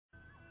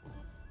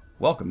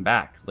Welcome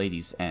back,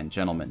 ladies and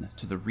gentlemen,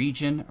 to the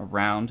region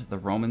around the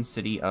Roman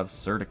city of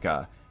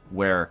Serdica,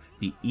 where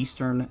the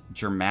Eastern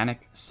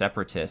Germanic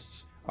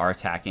Separatists are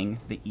attacking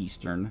the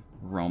Eastern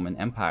Roman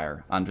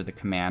Empire under the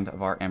command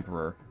of our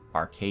Emperor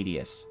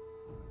Arcadius.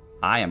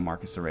 I am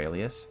Marcus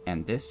Aurelius,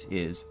 and this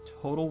is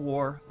Total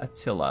War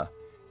Attila,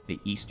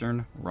 the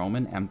Eastern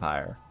Roman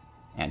Empire,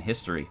 and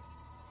history.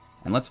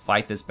 And let's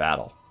fight this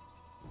battle.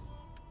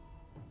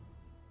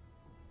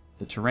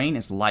 The terrain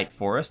is light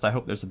forest. I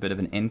hope there's a bit of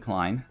an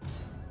incline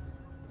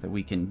that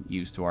we can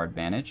use to our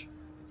advantage.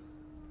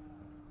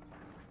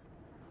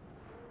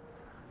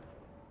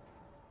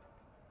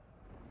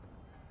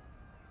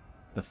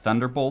 The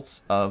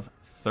Thunderbolts of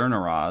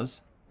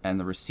Thurnaraz and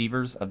the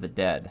Receivers of the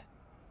Dead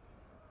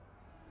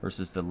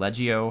versus the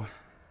Legio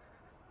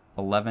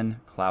 11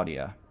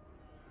 Claudia.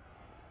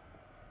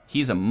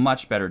 He's a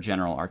much better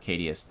general,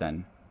 Arcadius,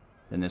 than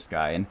this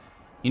guy. And,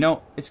 you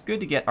know, it's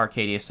good to get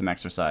Arcadius some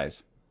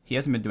exercise. He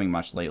hasn't been doing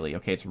much lately.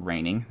 Okay, it's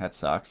raining. That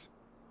sucks.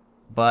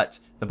 But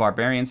the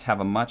barbarians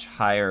have a much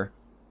higher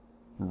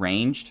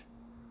ranged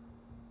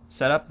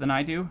setup than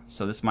I do,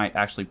 so this might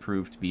actually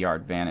prove to be our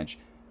advantage.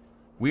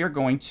 We are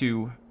going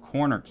to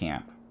corner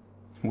camp,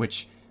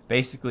 which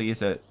basically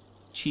is a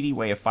cheaty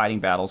way of fighting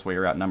battles where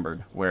you're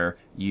outnumbered, where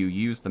you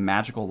use the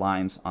magical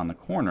lines on the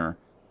corner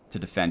to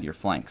defend your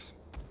flanks.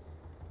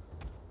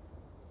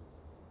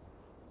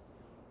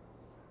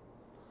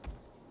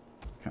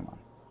 Come on.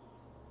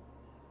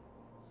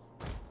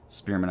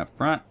 Spearmen up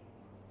front.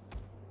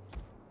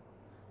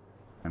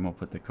 And we'll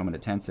put the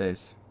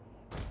Comitatenses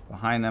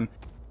behind them.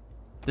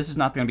 This is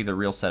not going to be the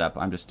real setup.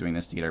 I'm just doing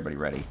this to get everybody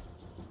ready.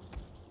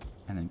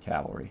 And then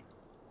cavalry.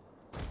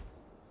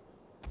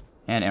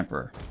 And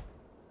Emperor.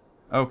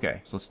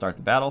 Okay, so let's start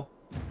the battle.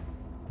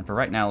 And for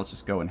right now, let's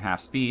just go in half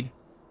speed.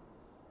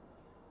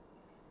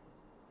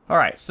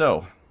 Alright,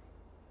 so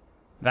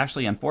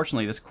actually,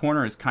 unfortunately, this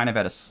corner is kind of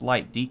at a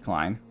slight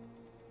decline.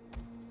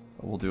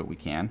 But we'll do what we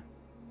can.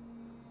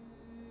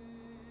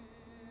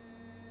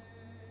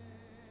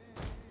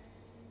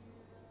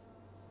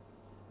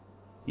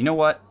 You know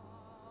what?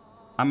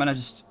 I'm going to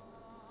just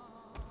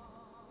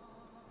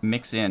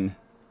mix in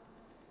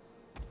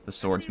the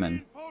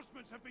swordsman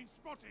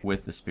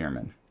with the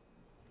spearmen.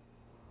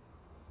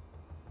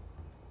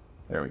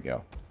 There we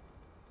go.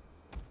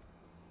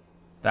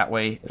 That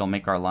way, it'll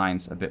make our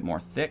lines a bit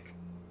more thick.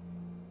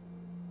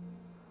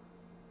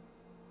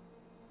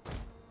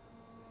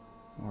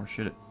 Or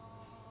should it?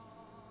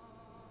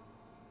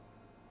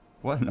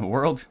 What in the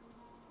world?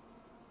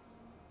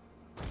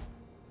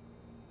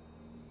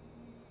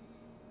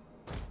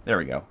 There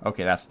we go.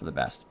 Okay, that's the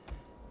best.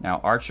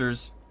 Now,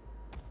 archers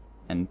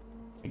and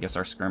I guess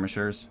our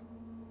skirmishers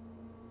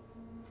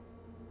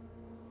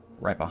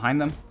right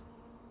behind them.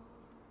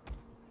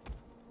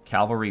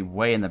 Cavalry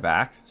way in the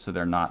back, so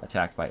they're not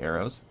attacked by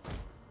arrows.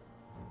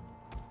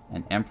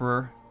 And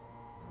Emperor,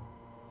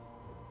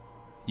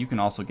 you can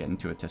also get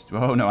into a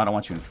testudo. Oh, no, I don't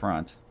want you in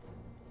front.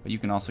 But you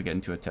can also get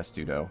into a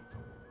testudo.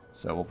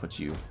 So we'll put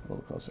you a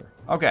little closer.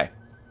 Okay.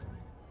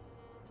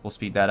 We'll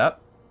speed that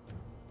up.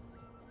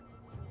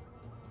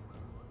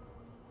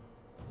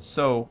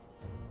 So,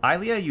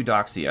 Aelia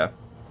Eudoxia,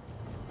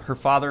 her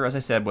father, as I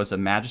said, was a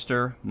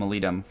Magister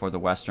Militum for the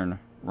Western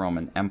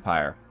Roman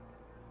Empire.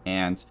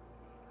 And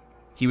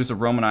he was a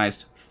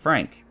Romanized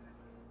Frank.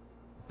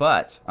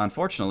 But,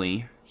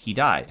 unfortunately, he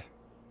died.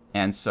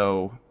 And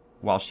so,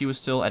 while she was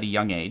still at a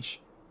young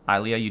age,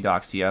 Aelia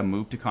Eudoxia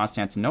moved to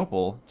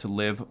Constantinople to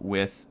live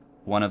with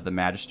one of the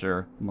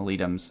Magister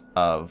Militums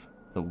of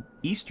the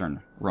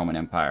Eastern Roman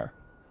Empire,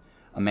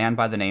 a man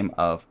by the name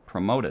of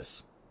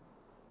Promotus.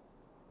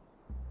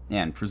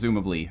 And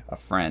presumably a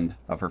friend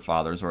of her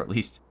father's, or at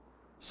least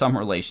some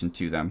relation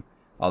to them,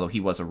 although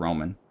he was a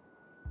Roman.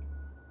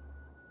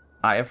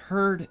 I have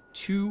heard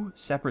two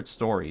separate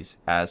stories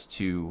as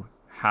to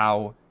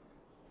how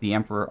the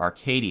Emperor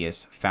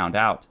Arcadius found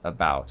out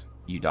about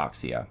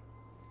Eudoxia.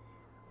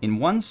 In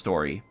one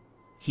story,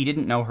 he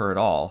didn't know her at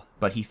all,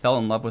 but he fell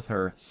in love with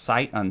her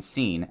sight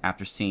unseen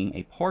after seeing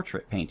a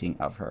portrait painting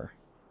of her,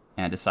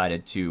 and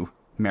decided to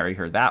marry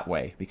her that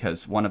way,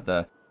 because one of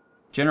the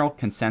general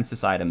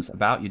consensus items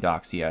about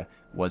Eudoxia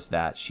was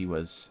that she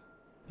was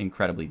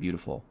incredibly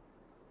beautiful.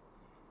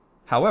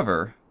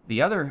 However, the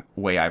other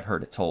way I've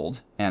heard it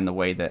told, and the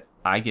way that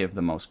I give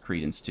the most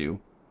credence to,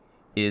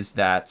 is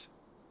that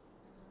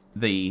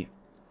the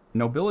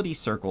nobility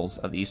circles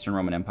of the Eastern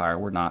Roman Empire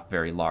were not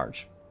very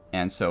large.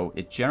 And so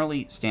it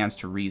generally stands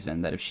to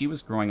reason that if she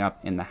was growing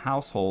up in the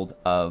household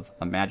of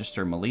a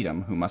Magister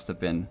Militum, who must have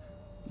been,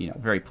 you know,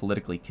 very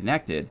politically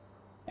connected,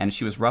 and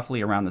she was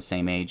roughly around the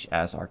same age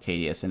as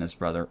Arcadius and his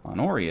brother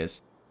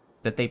Honorius,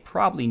 that they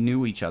probably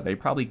knew each other. They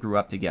probably grew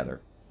up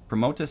together.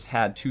 Promotus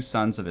had two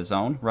sons of his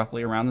own,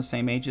 roughly around the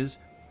same ages,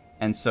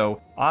 and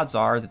so odds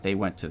are that they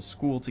went to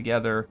school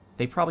together.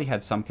 They probably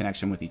had some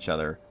connection with each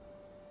other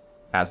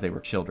as they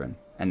were children,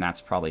 and that's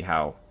probably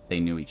how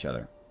they knew each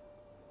other.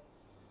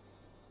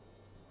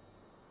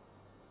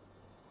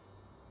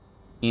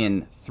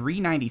 In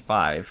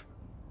 395,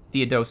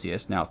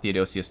 Theodosius, now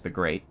Theodosius the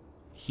Great,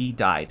 he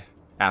died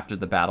after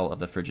the Battle of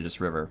the Frigidus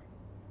River.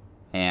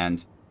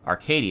 And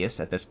Arcadius,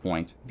 at this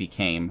point,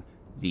 became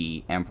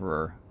the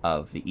emperor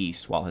of the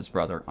East, while his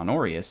brother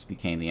Honorius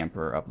became the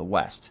emperor of the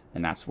West.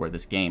 And that's where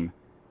this game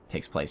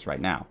takes place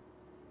right now.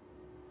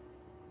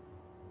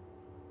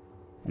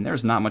 And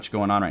there's not much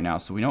going on right now,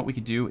 so we know what we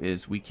could do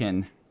is we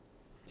can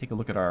take a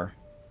look at our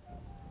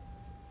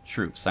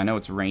troops. I know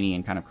it's rainy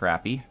and kind of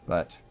crappy,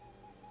 but...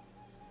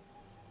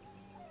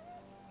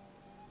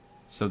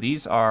 So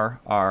these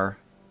are our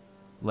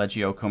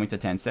Legio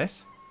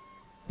Comitatenses.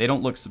 They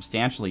don't look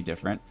substantially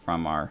different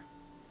from our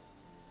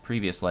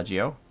previous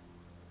Legio,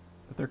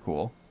 but they're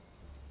cool.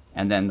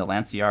 And then the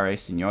Lanciare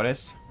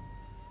Signores,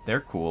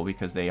 they're cool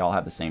because they all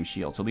have the same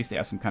shield, so at least they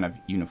have some kind of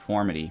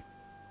uniformity.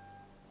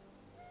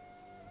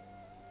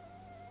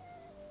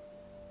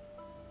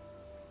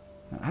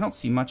 I don't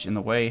see much in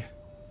the way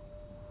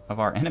of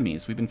our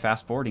enemies. We've been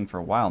fast-forwarding for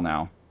a while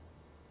now.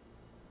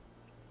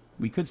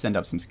 We could send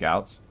up some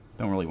scouts.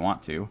 Don't really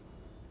want to.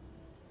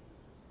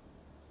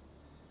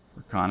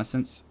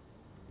 Reconnaissance.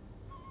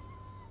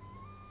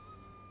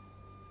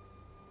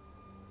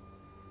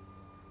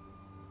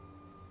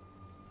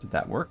 Did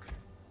that work?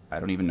 I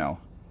don't even know.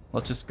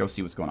 Let's just go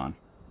see what's going on.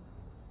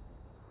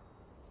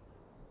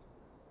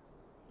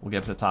 We'll get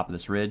up to the top of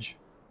this ridge.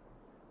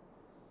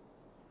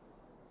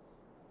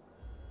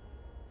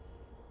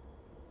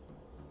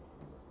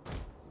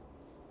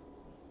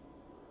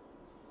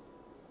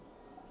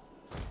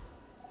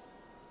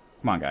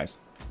 Come on, guys.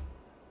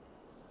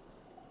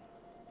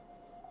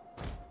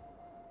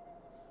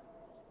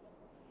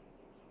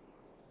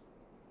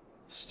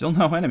 Still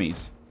no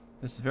enemies.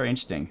 This is very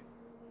interesting.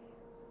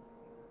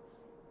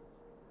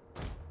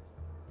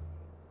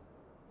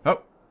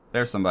 Oh,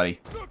 there's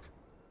somebody. Look!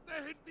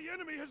 The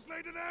enemy has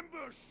laid an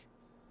ambush!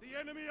 The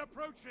enemy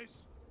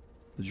approaches!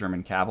 The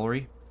German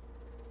cavalry.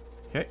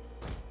 Okay.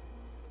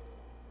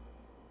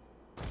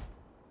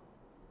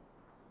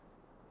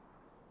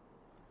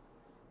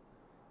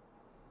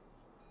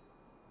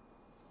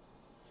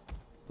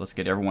 Let's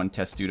get everyone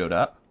testudoed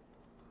up.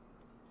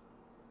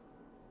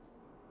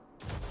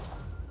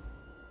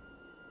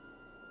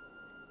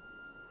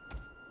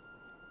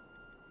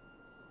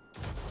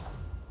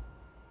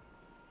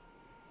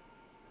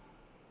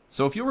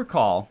 So if you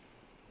recall,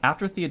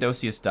 after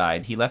Theodosius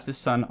died, he left his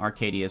son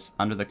Arcadius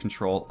under the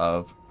control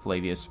of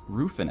Flavius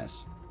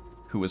Rufinus,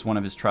 who was one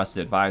of his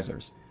trusted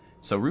advisors.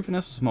 So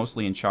Rufinus was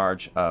mostly in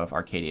charge of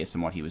Arcadius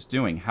and what he was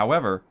doing.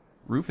 However,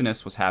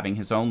 Rufinus was having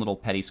his own little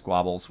petty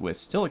squabbles with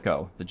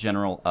Stilicho, the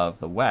general of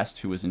the West,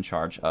 who was in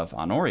charge of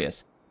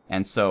Honorius.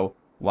 And so,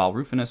 while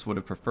Rufinus would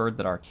have preferred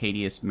that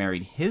Arcadius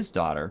married his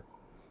daughter,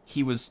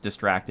 he was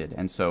distracted.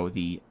 And so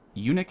the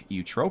eunuch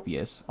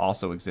Eutropius,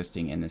 also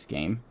existing in this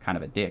game, kind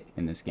of a dick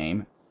in this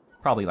game,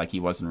 probably like he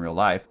was in real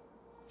life,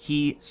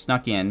 he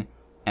snuck in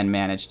and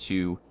managed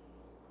to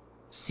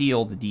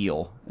seal the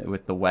deal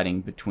with the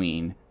wedding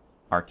between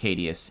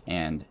Arcadius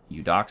and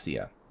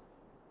Eudoxia,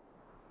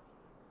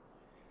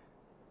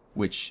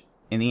 which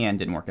in the end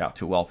didn't work out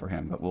too well for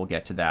him, but we'll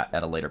get to that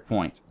at a later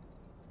point.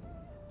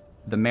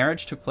 The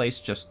marriage took place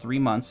just 3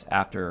 months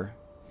after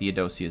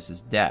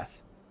Theodosius'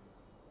 death.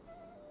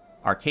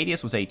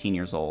 Arcadius was 18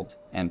 years old,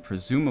 and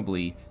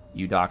presumably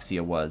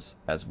Eudoxia was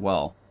as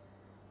well.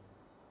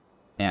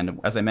 And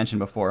as I mentioned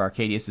before,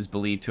 Arcadius is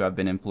believed to have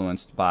been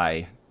influenced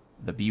by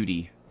the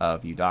beauty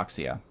of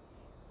Eudoxia.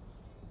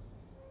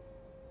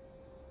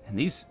 And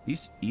these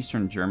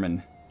Eastern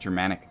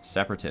Germanic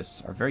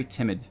Separatists are very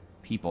timid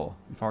people.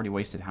 We've already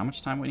wasted how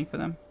much time waiting for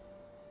them?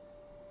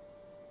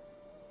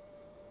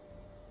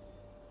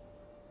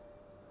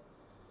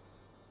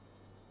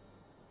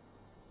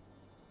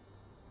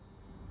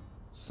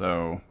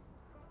 So,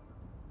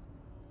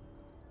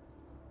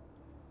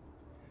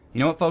 you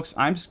know what, folks?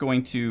 I'm just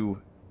going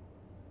to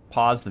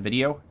pause the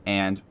video,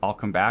 and I'll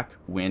come back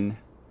when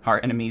our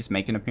enemies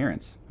make an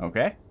appearance,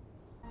 okay?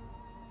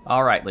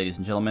 Alright, ladies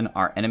and gentlemen,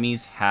 our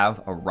enemies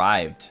have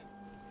arrived.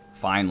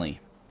 Finally.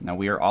 Now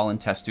we are all in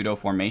testudo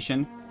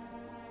formation.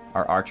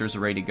 Our archers are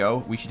ready to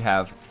go. We should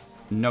have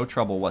no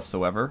trouble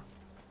whatsoever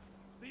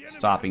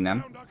stopping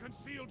them.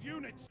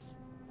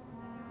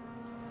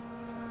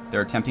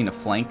 They're attempting to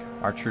flank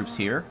our troops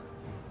here.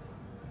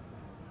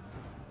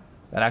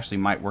 That actually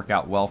might work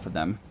out well for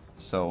them.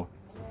 So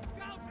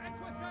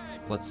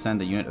let's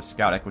send a unit of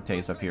Scout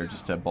Equites up here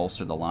just to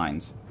bolster the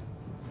lines.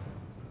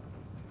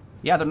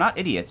 Yeah, they're not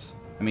idiots.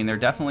 I mean, they're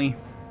definitely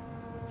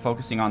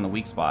focusing on the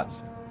weak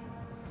spots.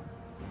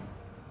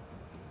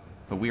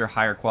 But we are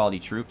higher quality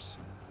troops.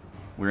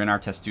 We're in our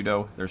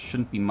testudo. There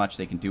shouldn't be much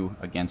they can do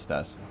against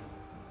us.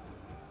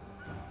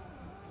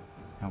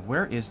 Now,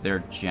 where is their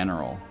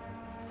general?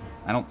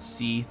 I don't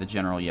see the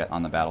general yet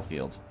on the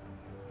battlefield.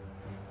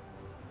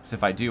 Because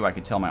if I do, I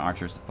could tell my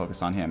archers to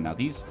focus on him. Now,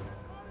 these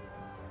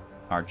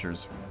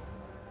archers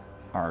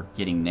are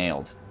getting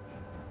nailed.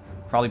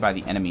 Probably by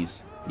the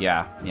enemy's,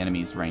 yeah, the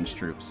enemy's ranged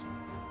troops.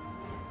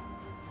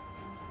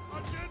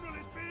 Our general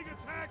is being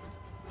attacked.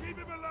 Keep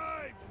him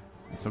alive.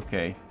 It's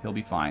okay. He'll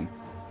be fine.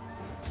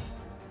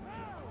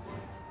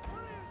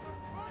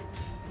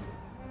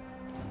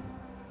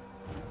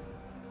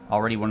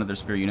 Already one of their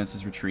spear units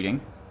is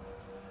retreating.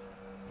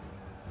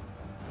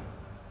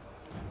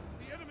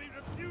 The enemy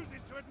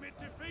refuses to admit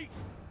defeat.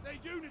 Their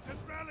unit has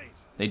rallied.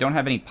 They don't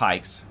have any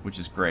pikes, which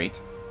is great.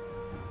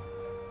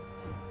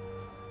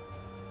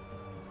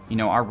 You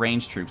know, our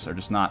ranged troops are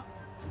just not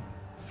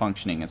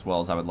functioning as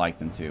well as I would like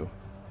them to.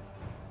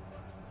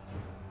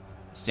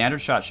 Standard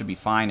shot should be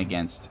fine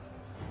against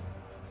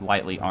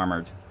lightly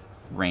armored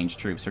ranged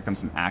troops. Here comes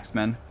some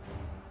axemen.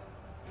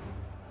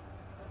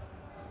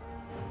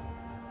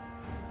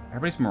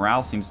 Everybody's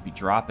morale seems to be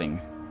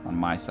dropping on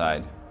my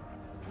side.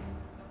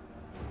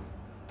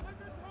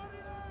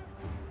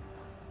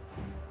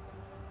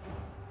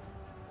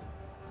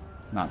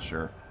 Not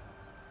sure.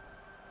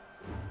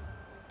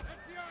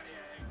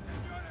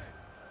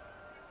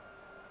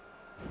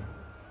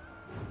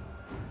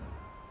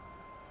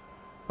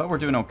 But we're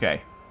doing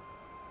okay.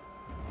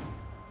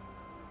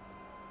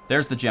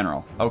 There's the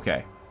general.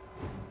 Okay.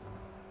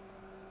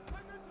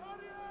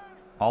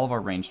 All of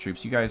our ranged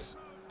troops. You guys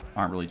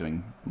aren't really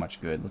doing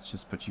much good. Let's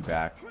just put you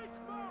back.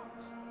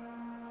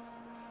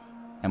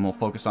 And we'll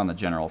focus on the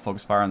general.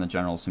 Focus fire on the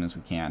general as soon as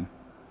we can.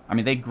 I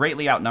mean, they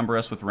greatly outnumber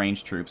us with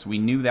ranged troops. We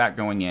knew that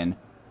going in.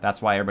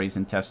 That's why everybody's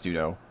in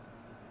Testudo.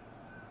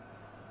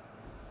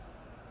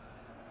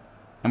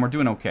 And we're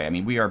doing okay. I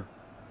mean, we are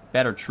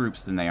better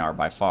troops than they are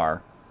by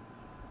far.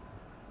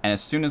 And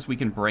as soon as we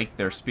can break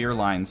their spear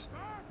lines...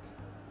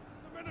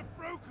 The men have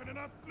broken and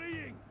are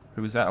fleeing.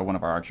 Who is that? Oh, one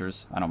of our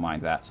archers. I don't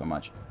mind that so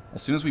much.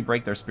 As soon as we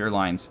break their spear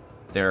lines,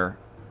 their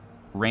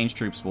ranged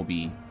troops will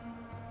be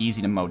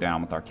easy to mow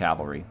down with our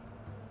cavalry.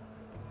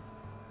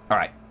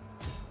 Alright.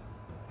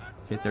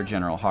 Hit their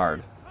general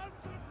hard.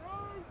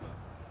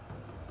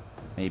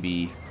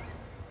 Maybe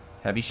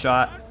heavy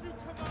shot.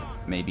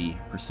 Maybe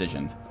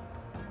precision.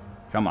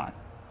 Come on.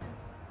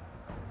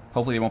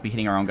 Hopefully they won't be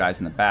hitting our own guys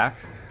in the back.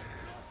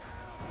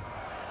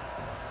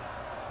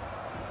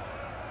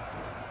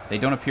 They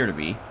don't appear to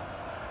be.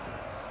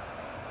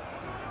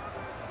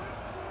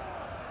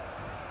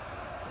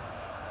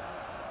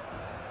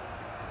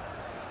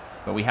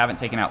 But we haven't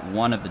taken out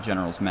one of the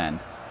general's men.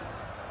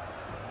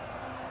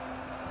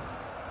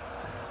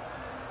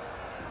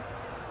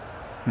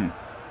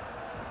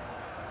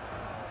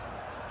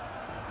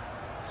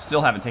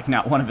 Still haven't taken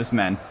out one of his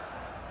men.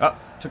 Oh,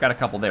 took out a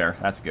couple there.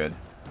 That's good.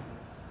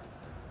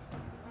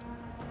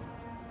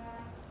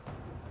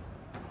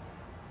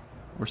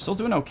 We're still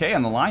doing okay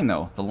on the line,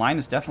 though. The line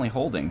is definitely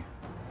holding.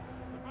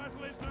 The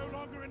battle is no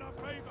longer in our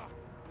favor.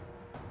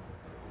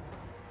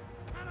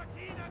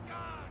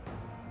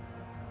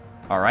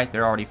 Alright,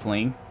 they're already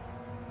fleeing.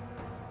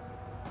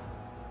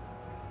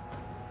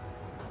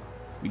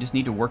 We just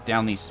need to work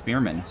down these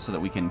spearmen so that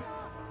we can...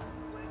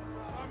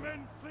 Our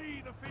men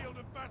flee the field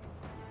of battle.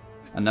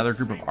 Another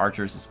group of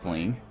archers is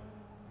fleeing.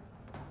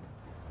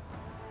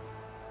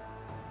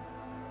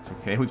 It's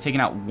okay. We've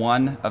taken out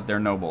one of their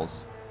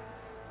nobles.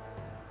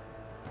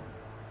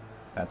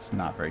 That's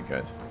not very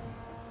good.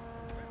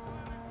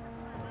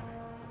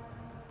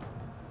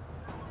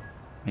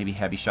 Maybe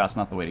heavy shot's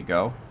not the way to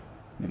go.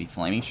 Maybe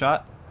flaming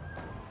shot.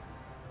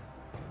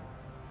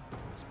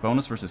 It's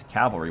bonus versus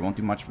cavalry. Won't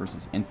do much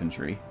versus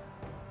infantry.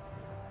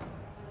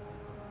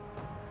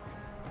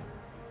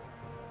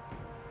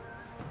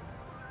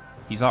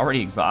 He's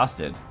already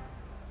exhausted.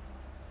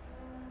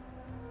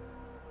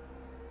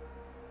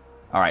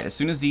 Alright, as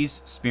soon as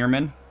these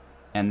spearmen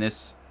and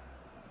this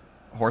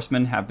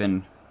horseman have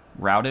been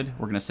routed,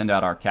 we're going to send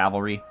out our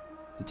cavalry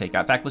to take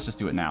out. In fact, let's just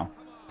do it now.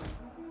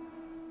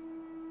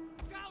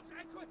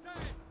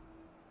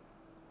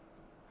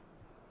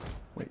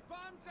 Wait.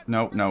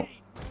 No, no.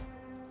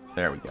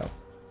 There we go.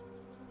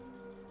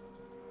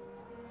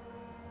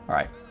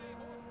 Alright.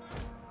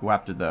 Go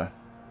after the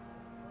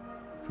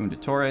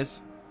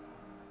Fundadores.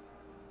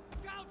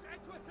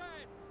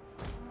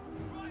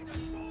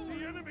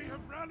 The enemy have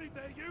rallied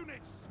their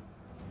units.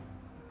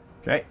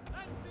 Okay.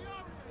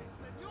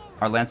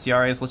 Our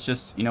Lanciares, let's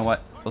just, you know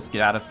what? Let's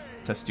get out of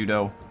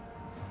Testudo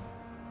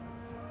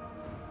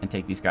and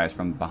take these guys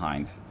from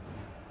behind.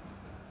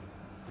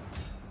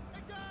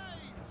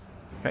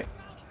 Okay.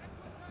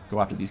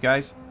 Go after these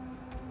guys.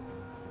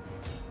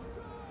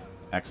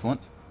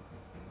 Excellent.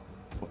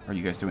 What are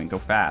you guys doing? Go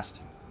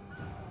fast.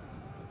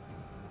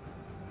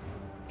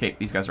 Okay,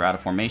 these guys are out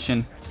of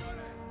formation.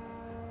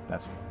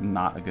 That's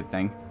not a good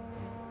thing.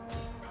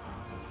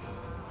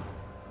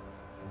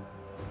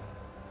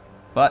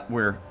 But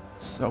we're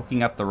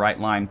soaking up the right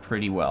line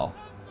pretty well.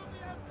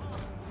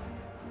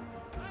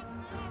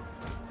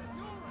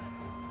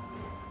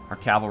 Our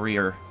cavalry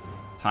are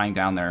tying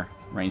down their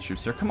ranged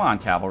troops here. Come on,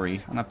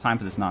 cavalry. I don't have time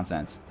for this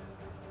nonsense.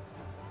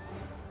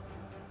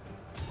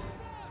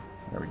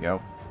 There we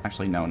go.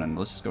 Actually, no.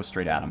 Let's just go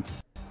straight at them.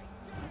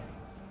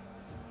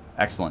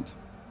 Excellent.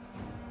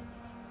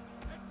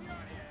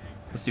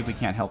 Let's see if we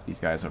can't help these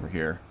guys over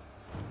here.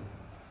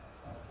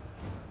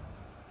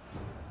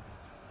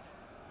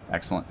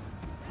 Excellent.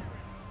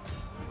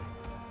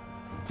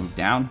 Move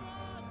down.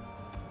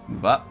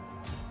 Move up.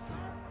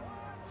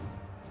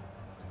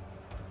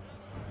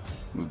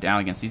 Move down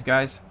against these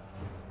guys.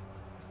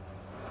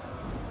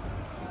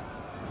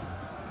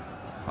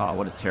 Oh,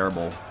 what a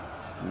terrible,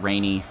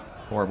 rainy,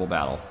 horrible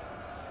battle.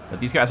 But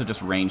these guys are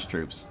just ranged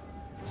troops.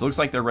 So it looks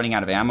like they're running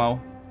out of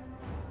ammo.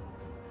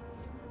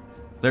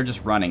 They're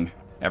just running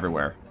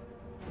everywhere.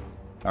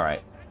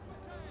 Alright.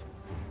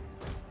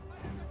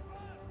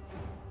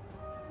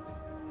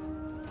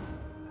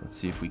 Let's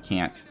see if we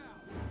can't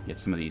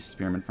get some of these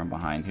spearmen from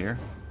behind here.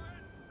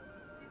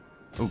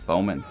 Oh,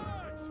 bowmen.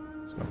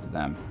 Let's go after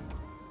them.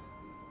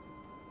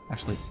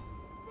 Actually, let's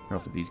go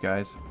after these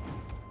guys.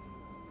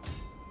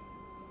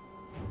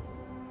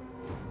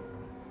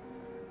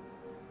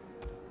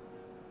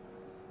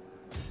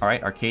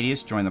 Alright,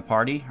 Arcadius, join the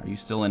party. Are you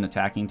still in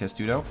attacking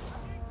Testudo?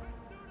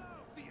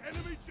 The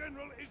enemy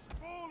general is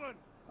fallen.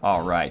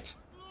 Alright.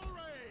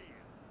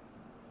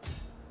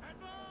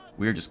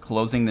 We're just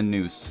closing the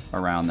noose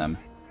around them.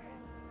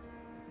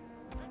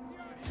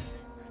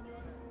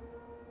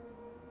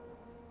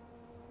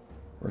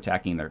 We're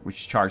attacking their... We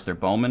should charge their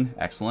bowmen.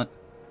 Excellent.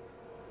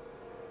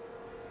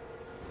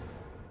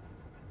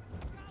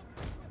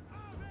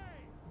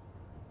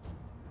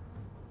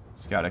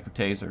 Scout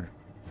Equites are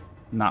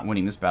not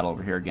winning this battle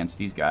over here against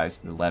these guys,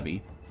 the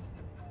levy.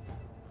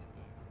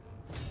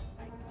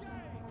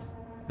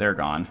 They're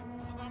gone.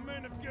 Our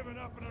men have given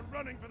up and are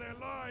running for their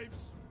lives.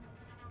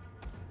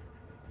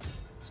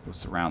 Let's go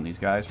surround these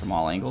guys from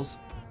all angles.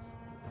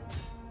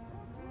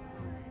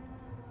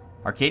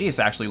 Arcadius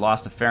actually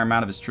lost a fair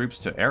amount of his troops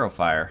to arrow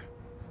fire.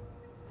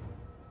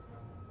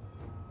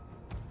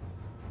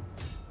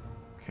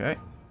 Okay.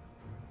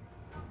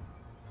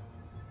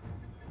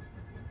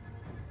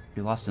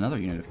 He lost another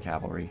unit of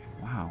cavalry.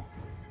 Wow.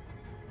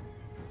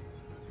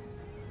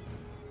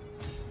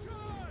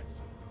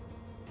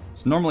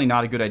 It's normally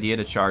not a good idea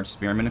to charge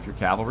spearmen if you're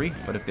cavalry,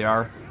 but if they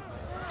are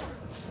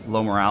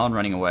low morale and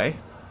running away.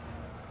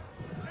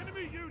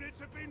 Enemy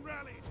units have been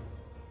rallied.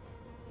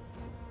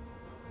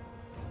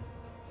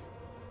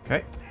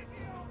 Okay.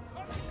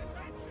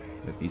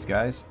 Hit these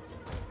guys.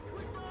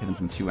 Hit them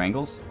from 2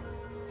 angles.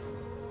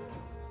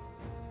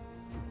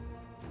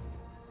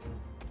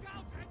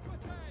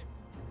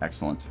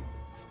 Excellent.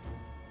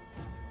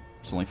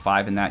 There's only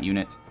 5 in that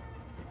unit.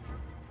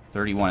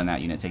 31 in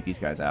that unit. Take these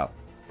guys out.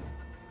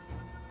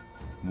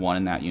 1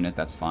 in that unit.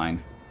 That's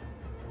fine.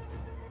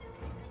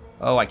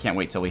 Oh, I can't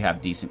wait till we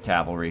have decent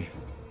cavalry.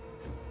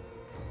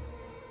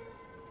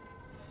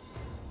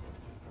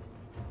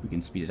 We can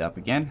speed it up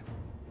again.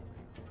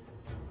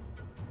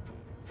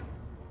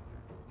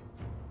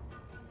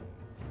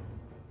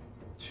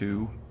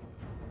 Two.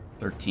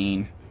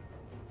 13.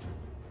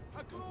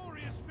 A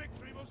glorious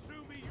victory will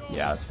soon be yours.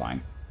 Yeah, that's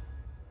fine.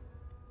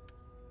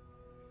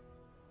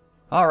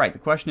 Alright, the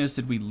question is,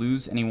 did we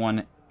lose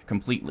anyone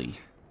completely?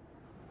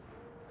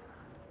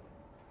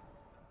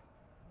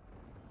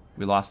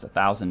 We lost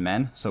 1,000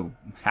 men, so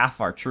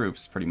half our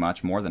troops, pretty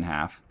much, more than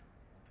half.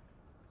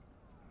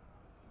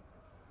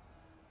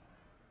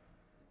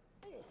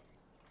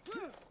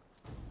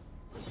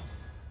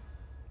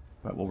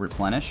 But we'll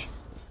replenish.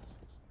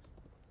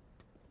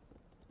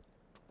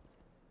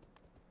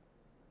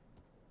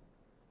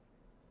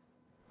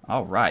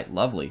 Alright,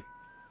 lovely.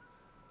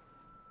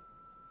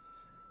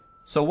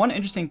 So one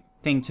interesting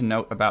thing to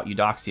note about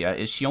Eudoxia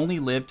is she only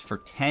lived for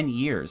 10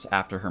 years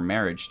after her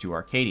marriage to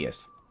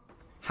Arcadius.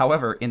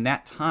 However, in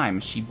that time,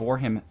 she bore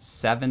him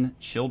 7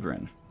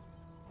 children,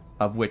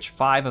 of which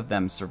 5 of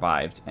them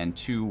survived and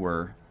 2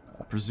 were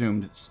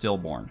presumed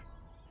stillborn.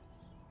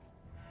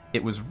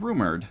 It was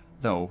rumored,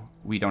 though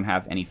we don't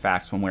have any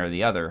facts one way or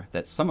the other,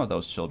 that some of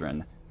those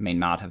children may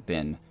not have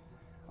been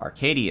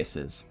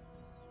Arcadius's.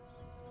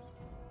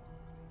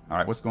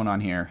 Alright, what's going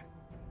on here?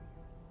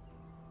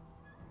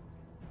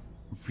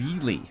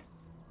 Really?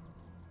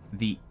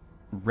 The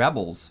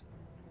rebels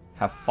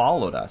have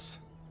followed us.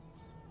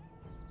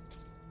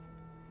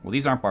 Well,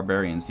 these aren't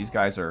barbarians. These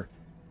guys are,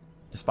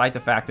 despite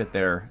the fact that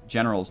their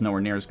general is nowhere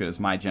near as good as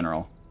my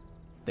general,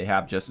 they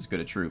have just as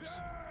good a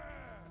troops.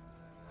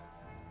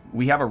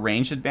 We have a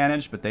ranged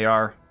advantage, but they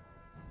are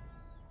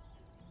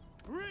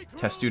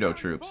Testudo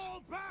troops.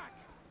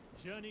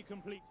 Journey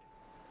completed.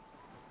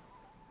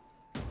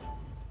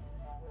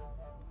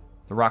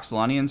 The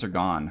Roxolanians are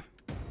gone.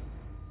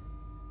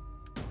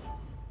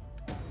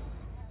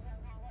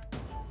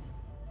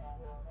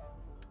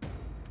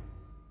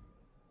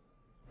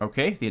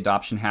 Okay, the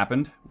adoption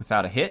happened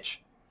without a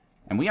hitch.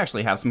 And we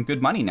actually have some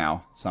good money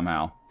now,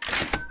 somehow.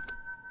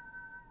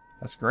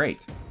 That's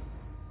great.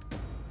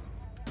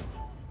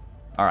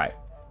 Alright,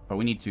 but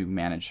we need to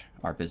manage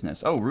our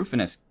business. Oh,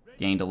 Rufinus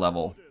gained a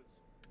level.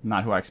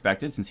 Not who I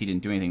expected, since he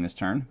didn't do anything this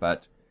turn,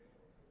 but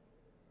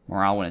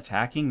morale when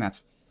attacking, that's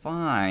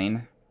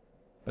fine.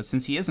 But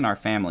since he is in our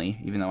family,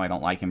 even though I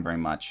don't like him very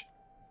much,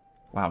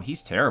 wow,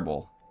 he's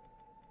terrible.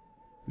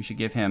 We should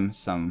give him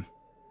some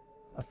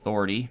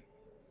authority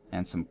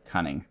and some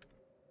cunning.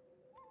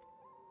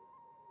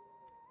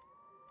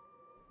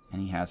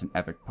 And he has an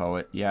epic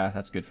poet. Yeah,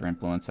 that's good for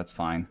influence. That's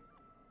fine.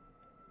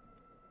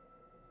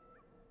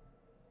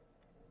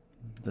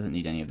 Doesn't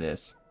need any of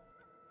this.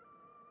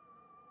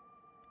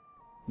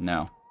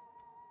 No.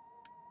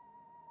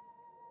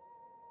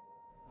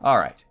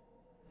 Alright.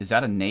 Is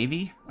that a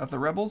navy of the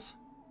rebels?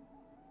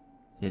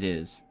 It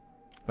is.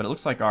 But it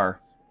looks like our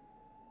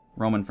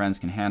Roman friends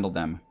can handle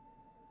them.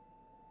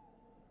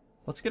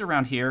 Let's get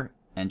around here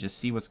and just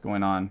see what's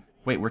going on.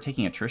 Wait, we're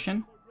taking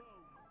attrition?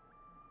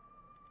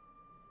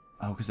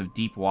 Oh, because of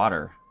deep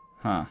water.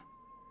 Huh.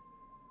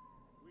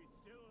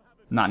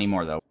 Not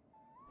anymore, though.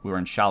 We're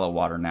in shallow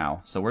water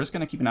now. So we're just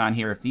going to keep an eye on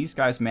here. If these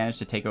guys manage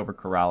to take over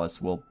Corrales,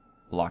 we'll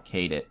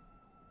blockade it.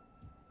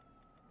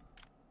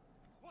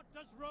 What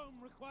does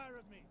Rome require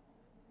of me?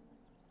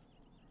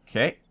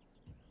 Okay.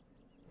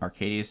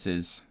 Arcadius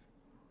is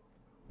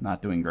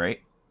not doing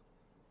great.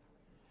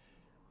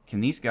 Can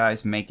these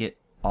guys make it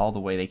all the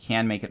way? They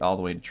can make it all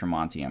the way to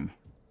Tremontium.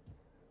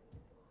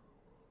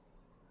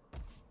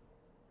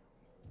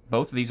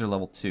 Both of these are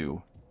level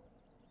 2.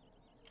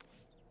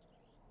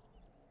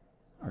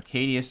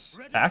 Arcadius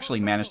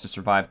actually managed to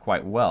survive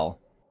quite well.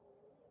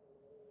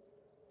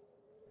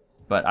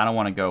 But I don't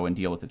want to go and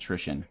deal with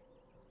attrition.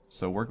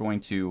 So we're going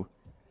to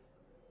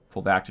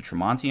pull back to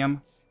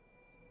Tremontium.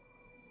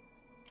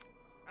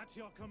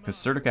 Because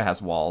Serdica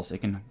has walls, it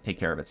can take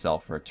care of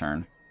itself for a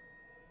turn.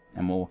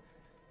 And we'll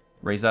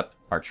raise up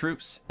our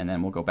troops, and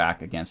then we'll go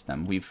back against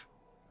them. We've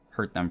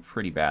hurt them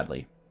pretty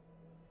badly.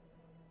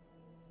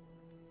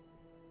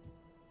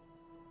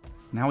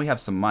 Now we have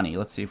some money.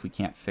 Let's see if we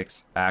can't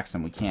fix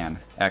Axum. We can.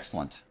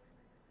 Excellent.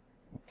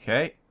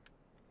 Okay.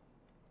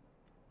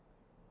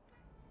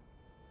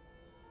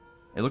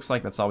 It looks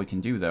like that's all we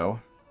can do, though.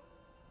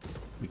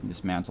 We can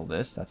dismantle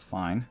this. That's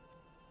fine.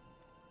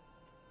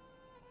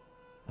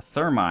 A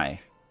Thermi.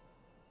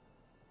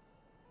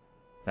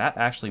 That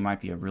actually might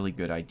be a really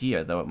good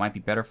idea, though it might be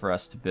better for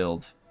us to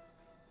build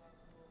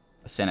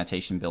a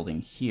sanitation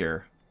building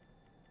here.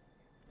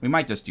 We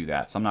might just do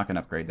that, so I'm not going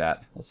to upgrade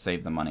that. Let's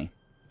save the money.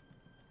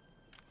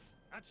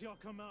 At your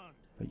command.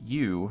 But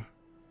you...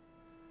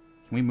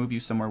 Can we move you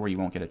somewhere where you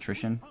won't get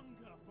attrition?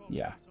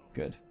 Yeah,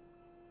 good.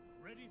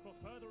 Ready for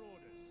further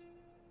orders.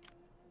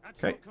 At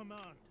Okay. your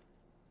command.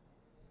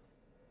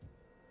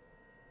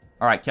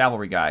 Alright,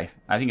 cavalry guy.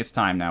 I think it's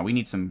time now. We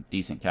need some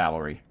decent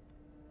cavalry.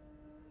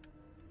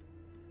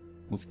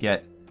 Let's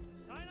get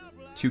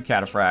 2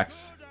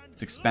 cataphracts.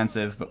 It's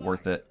expensive, but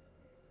worth it.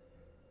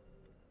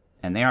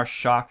 And they are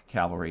shock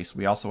cavalry, so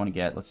we also want to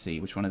get, let's see,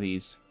 which one of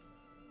these?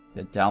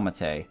 The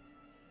Dalmatae.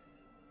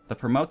 The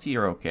Promoti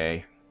are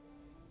okay.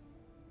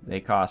 They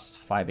cost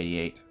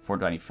 588,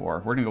 494.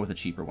 We're going to go with the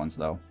cheaper ones,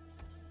 though.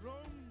 Rome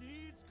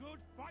needs good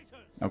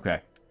fighters.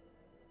 Okay.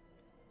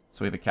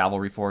 So we have a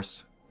cavalry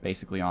force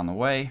basically on the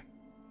way.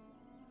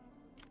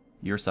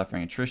 You're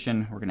suffering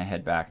attrition. We're going to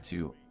head back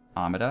to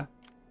Amida,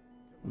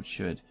 which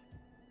should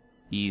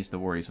ease the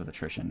worries with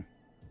attrition.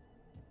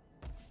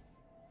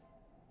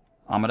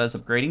 Amida's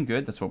upgrading.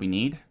 Good. That's what we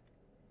need.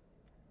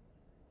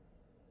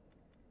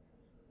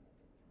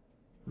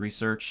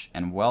 Research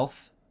and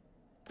wealth.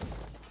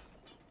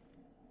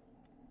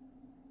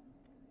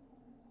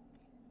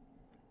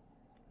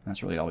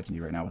 That's really all we can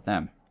do right now with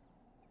them.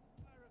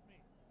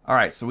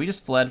 Alright, so we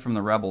just fled from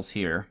the rebels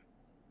here.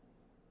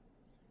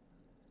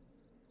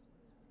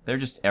 They're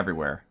just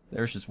everywhere.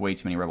 There's just way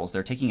too many rebels.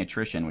 They're taking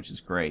attrition, which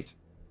is great.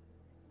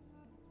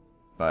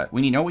 But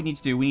we know what we need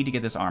to do. We need to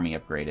get this army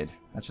upgraded.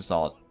 That's just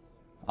all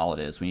it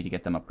is. We need to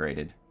get them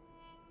upgraded.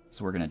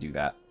 So we're going to do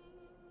that.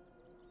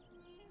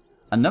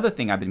 Another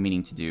thing I've been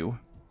meaning to do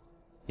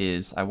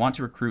is I want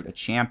to recruit a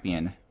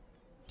champion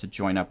to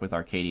join up with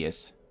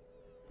Arcadius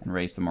and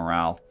raise the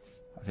morale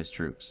of his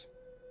troops.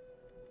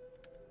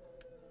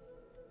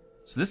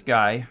 So this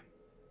guy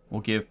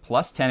will give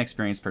plus 10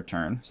 experience per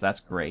turn, so that's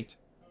great.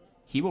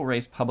 He will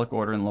raise public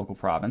order in local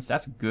province.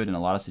 That's good in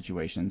a lot of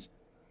situations.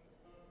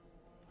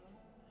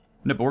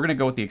 No, but we're going to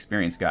go with the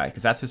experience guy,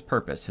 because that's his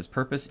purpose. His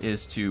purpose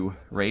is to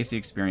raise the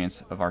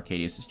experience of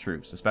Arcadius'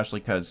 troops, especially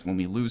because when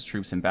we lose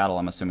troops in battle,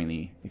 I'm assuming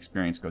the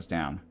experience goes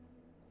down.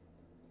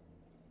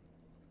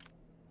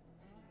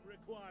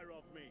 Require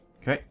of me.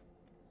 Okay.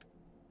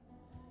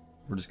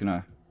 We're just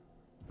going to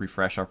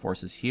refresh our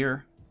forces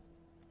here.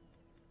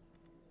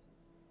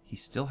 He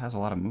still has a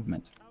lot of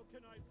movement. How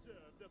can I serve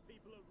the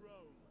people of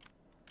Rome?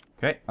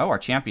 Okay. Oh, our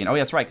champion. Oh,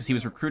 yeah, that's right, because he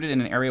was recruited in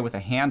an area with a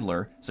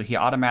handler, so he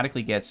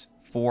automatically gets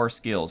 4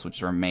 skills,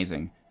 which are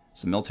amazing.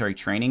 So military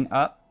training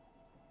up.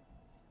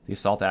 The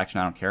assault action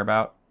I don't care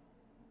about.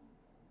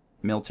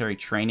 Military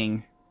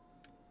training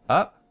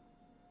up.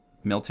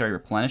 Military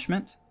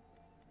replenishment.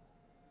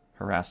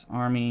 Harass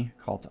army.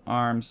 Call to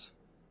arms.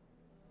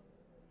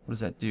 What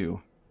does that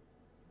do?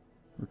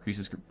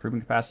 Increases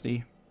recruitment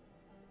capacity.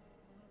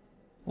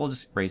 We'll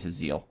just raise his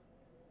zeal.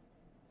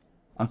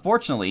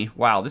 Unfortunately,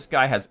 wow, this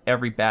guy has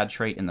every bad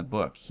trait in the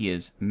book. He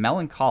is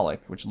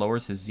melancholic, which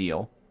lowers his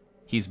zeal.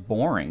 He's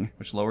boring,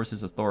 which lowers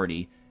his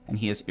authority. And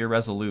he is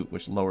irresolute,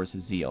 which lowers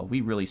his zeal.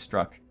 We really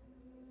struck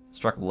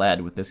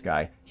lead with this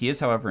guy. He is,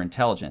 however,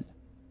 intelligent.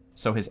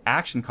 So his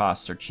action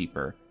costs are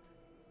cheaper.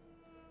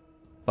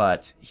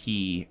 But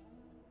he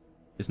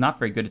is not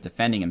very good at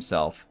defending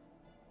himself.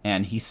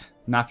 And he's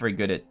not very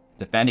good at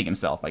defending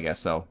himself, I guess.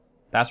 So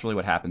that's really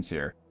what happens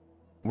here.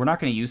 We're not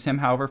going to use him,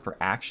 however, for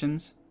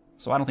actions.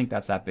 So I don't think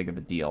that's that big of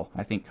a deal.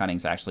 I think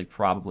cunning's actually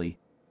probably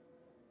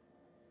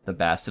the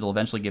best. It'll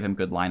eventually give him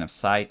good line of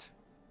sight.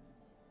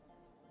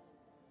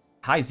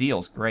 High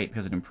zeal's great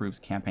because it improves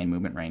campaign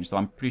movement range, though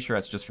I'm pretty sure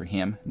that's just for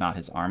him, not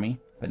his army.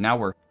 But now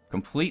we're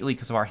completely,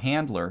 because of our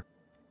handler,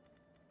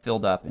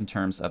 filled up in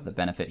terms of the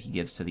benefit he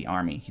gives to the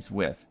army he's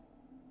with.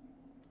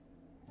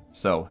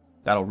 So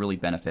that'll really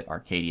benefit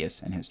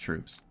Arcadius and his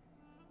troops.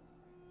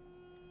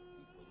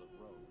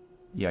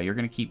 Yeah, you're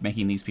going to keep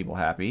making these people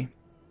happy.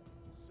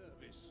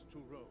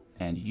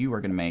 And you are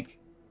going to make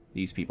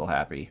these people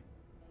happy.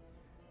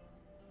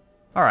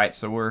 Alright,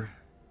 so we're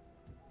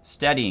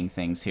steadying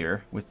things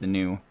here with the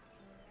new...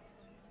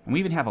 And we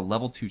even have a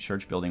level 2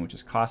 church building, which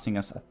is costing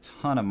us a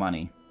ton of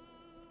money.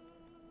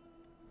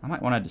 I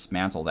might want to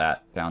dismantle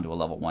that down to a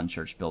level 1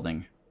 church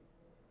building.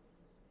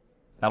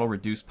 That'll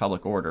reduce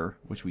public order,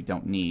 which we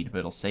don't need, but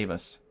it'll save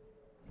us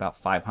about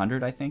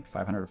 500, I think.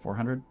 500 or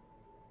 400.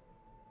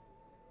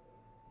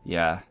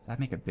 Yeah, that'd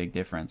make a big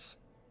difference.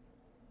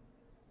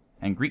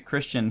 And Greek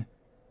Christian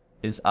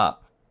is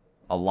up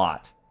a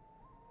lot.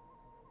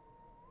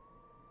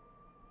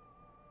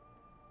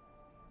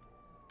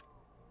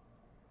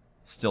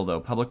 Still,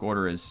 though, public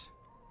order is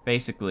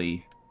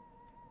basically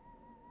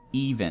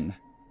even.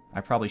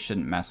 I probably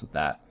shouldn't mess with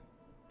that.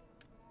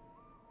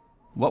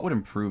 What would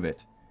improve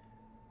it?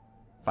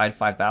 If I had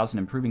 5,000,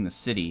 improving the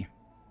city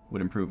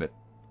would improve it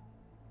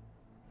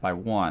by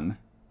 1.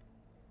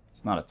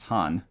 It's not a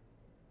ton.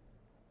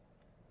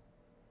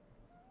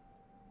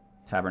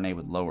 Tabernet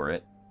would lower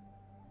it.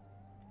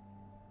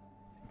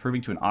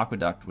 Improving to an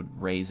aqueduct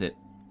would raise it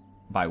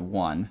by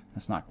 1.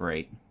 That's not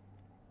great.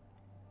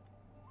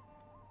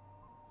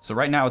 So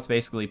right now it's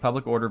basically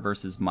public order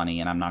versus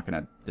money, and I'm not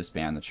going to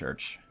disband the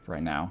church for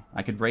right now.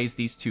 I could raise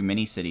these 2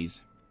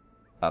 mini-cities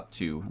up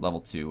to level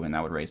 2, and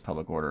that would raise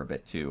public order a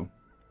bit too.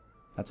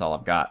 That's all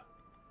I've got.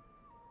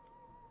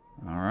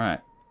 Alright.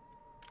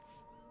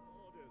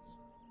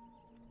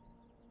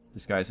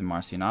 This guy's in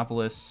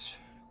Marcianopolis.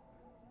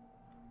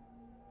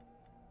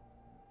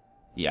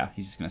 Yeah,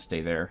 he's just going to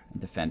stay there and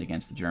defend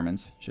against the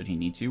Germans, should he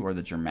need to, or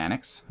the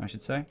Germanics, I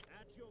should say.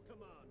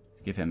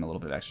 Let's give him a little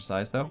bit of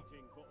exercise, though.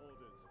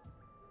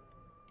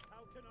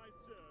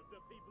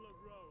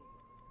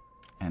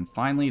 And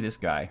finally, this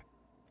guy.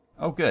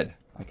 Oh, good.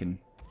 I can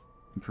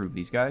improve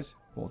these guys.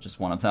 Well, just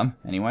one of them,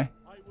 anyway.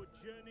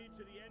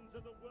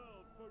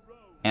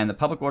 And the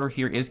public order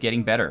here is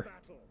getting better.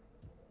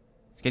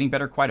 It's getting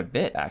better quite a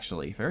bit,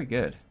 actually. Very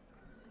good.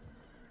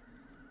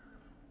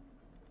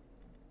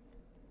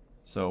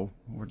 So,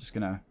 we're just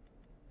going to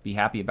be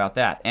happy about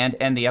that and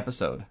end the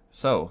episode.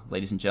 So,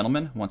 ladies and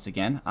gentlemen, once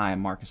again, I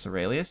am Marcus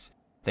Aurelius.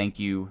 Thank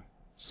you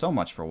so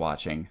much for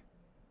watching.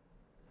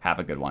 Have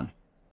a good one.